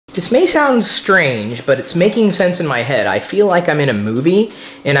This may sound strange, but it's making sense in my head. I feel like I'm in a movie,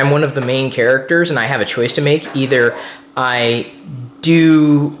 and I'm one of the main characters, and I have a choice to make. Either I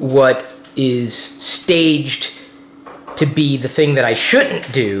do what is staged to be the thing that I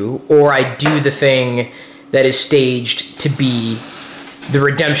shouldn't do, or I do the thing that is staged to be the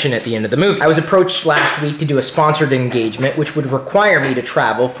redemption at the end of the movie. I was approached last week to do a sponsored engagement, which would require me to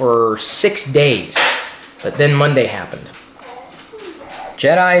travel for 6 days. But then Monday happened.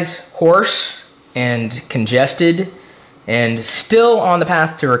 Jedi's hoarse and congested and still on the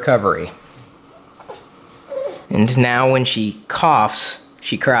path to recovery. And now when she coughs,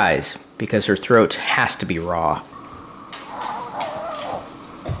 she cries because her throat has to be raw.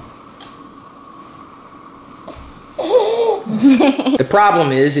 The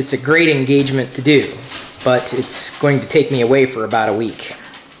problem is, it's a great engagement to do, but it's going to take me away for about a week. She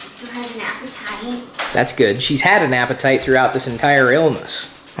still has an appetite. That's good. She's had an appetite throughout this entire illness.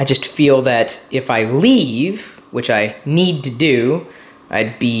 I just feel that if I leave, which I need to do,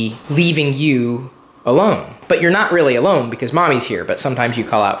 I'd be leaving you alone. But you're not really alone because Mommy's here, but sometimes you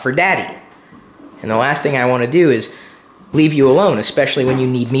call out for Daddy. And the last thing I want to do is leave you alone, especially when you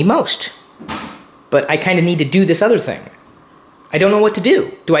need me most. But I kind of need to do this other thing. I don't know what to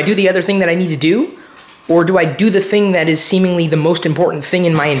do. Do I do the other thing that I need to do? Or do I do the thing that is seemingly the most important thing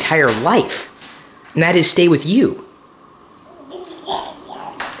in my entire life? And that is stay with you.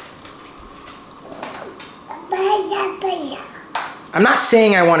 I'm not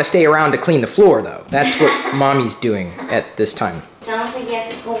saying I want to stay around to clean the floor, though. That's what Mommy's doing at this time. Sounds like you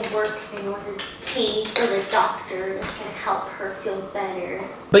have to go work in order to pay for the doctor that's going to help her feel better.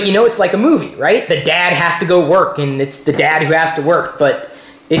 But you know, it's like a movie, right? The dad has to go work, and it's the dad who has to work, but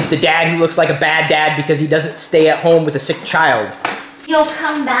it's the dad who looks like a bad dad because he doesn't stay at home with a sick child. He'll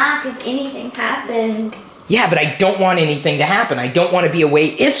come back if anything happens. Yeah, but I don't want anything to happen. I don't want to be away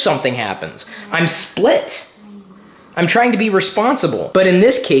if something happens. I'm split. I'm trying to be responsible. But in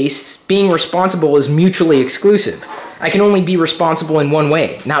this case, being responsible is mutually exclusive. I can only be responsible in one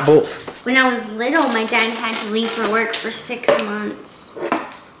way, not both. When I was little, my dad had to leave for work for 6 months.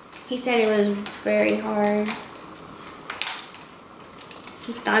 He said it was very hard.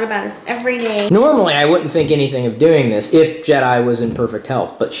 He thought about us every day. Normally, I wouldn't think anything of doing this if Jedi was in perfect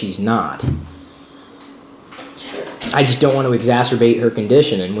health, but she's not. Sure. I just don't want to exacerbate her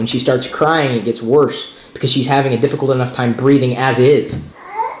condition, and when she starts crying, it gets worse because she's having a difficult enough time breathing as is.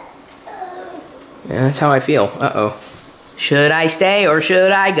 Yeah, that's how I feel. Uh-oh. Should I stay or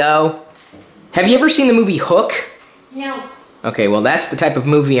should I go? Have you ever seen the movie Hook? No. Okay, well, that's the type of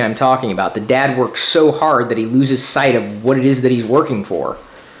movie I'm talking about. The dad works so hard that he loses sight of what it is that he's working for.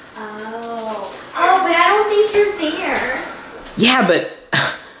 Oh. Oh, but I don't think you're there. Yeah, but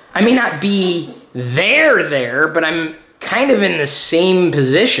I may not be there, but I'm kind of in the same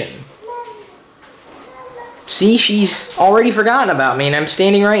position. See, she's already forgotten about me, and I'm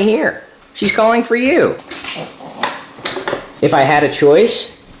standing right here. She's calling for you. If I had a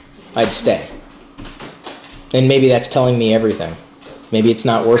choice, I'd stay. And maybe that's telling me everything. Maybe it's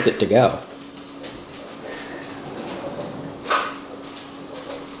not worth it to go.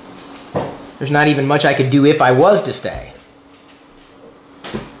 There's not even much I could do if I was to stay.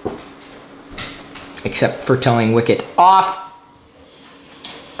 Except for telling Wicket off.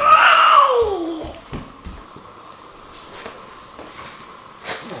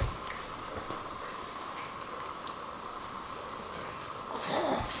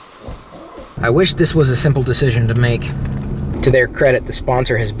 I wish this was a simple decision to make. To their credit, the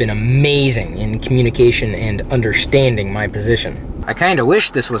sponsor has been amazing in communication and understanding my position. I kinda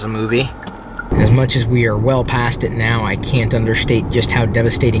wish this was a movie. As much as we are well past it now, I can't understate just how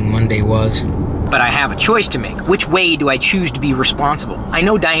devastating Monday was. But I have a choice to make. Which way do I choose to be responsible? I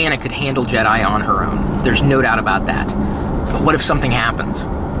know Diana could handle Jedi on her own. There's no doubt about that. But what if something happens?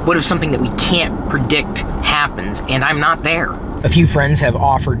 What if something that we can't predict happens and I'm not there? A few friends have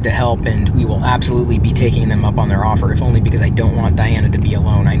offered to help, and we will absolutely be taking them up on their offer, if only because I don't want Diana to be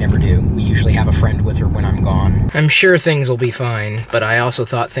alone. I never do. We usually have a friend with her when I'm gone. I'm sure things will be fine, but I also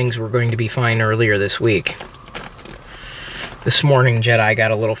thought things were going to be fine earlier this week. This morning, Jedi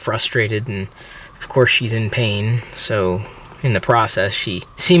got a little frustrated, and of course she's in pain, so in the process, she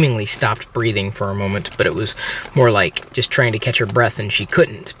seemingly stopped breathing for a moment, but it was more like just trying to catch her breath, and she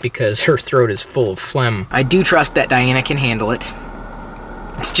couldn't because her throat is full of phlegm. I do trust that Diana can handle it.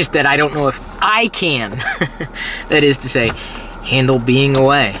 It's just that I don't know if I can. That is to say, handle being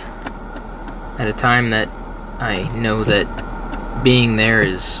away at a time that I know that being there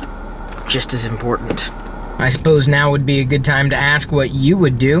is just as important. I suppose now would be a good time to ask what you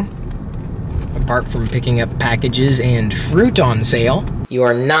would do. Apart from picking up packages and fruit on sale. You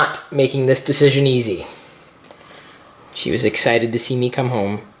are not making this decision easy. She was excited to see me come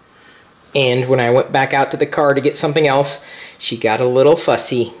home. And when I went back out to the car to get something else, she got a little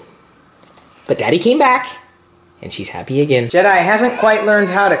fussy. But Daddy came back, and she's happy again. Jedi hasn't quite learned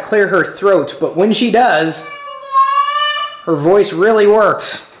how to clear her throat, but when she does, her voice really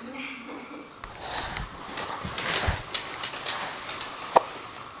works.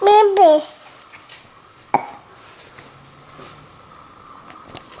 Babies.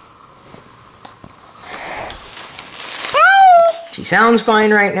 She sounds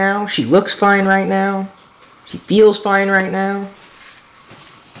fine right now. She looks fine right now. She feels fine right now.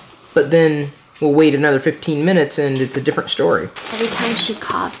 But then we'll wait another 15 minutes and it's a different story. Every time she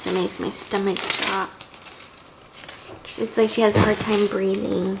coughs, it makes my stomach drop. It's like she has a hard time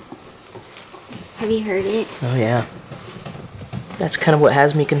breathing. Have you heard it? Oh, yeah. That's kind of what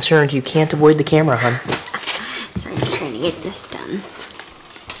has me concerned. You can't avoid the camera, hon. Sorry, I'm trying to get this done.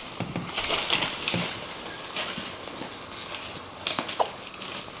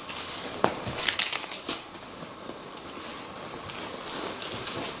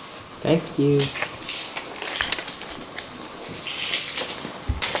 Thank you.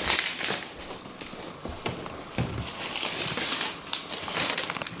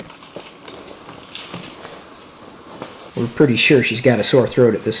 We're pretty sure she's got a sore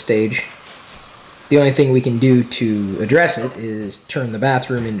throat at this stage. The only thing we can do to address it is turn the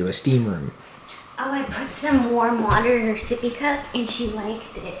bathroom into a steam room. Oh, I put some warm water in her sippy cup and she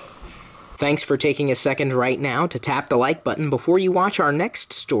liked it. Thanks for taking a second right now to tap the like button before you watch our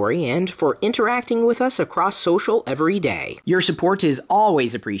next story and for interacting with us across social every day. Your support is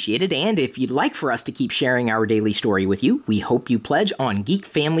always appreciated, and if you'd like for us to keep sharing our daily story with you, we hope you pledge on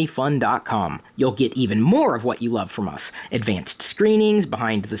geekfamilyfun.com. You'll get even more of what you love from us: advanced screenings,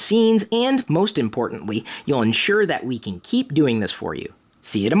 behind the scenes, and most importantly, you'll ensure that we can keep doing this for you.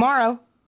 See you tomorrow!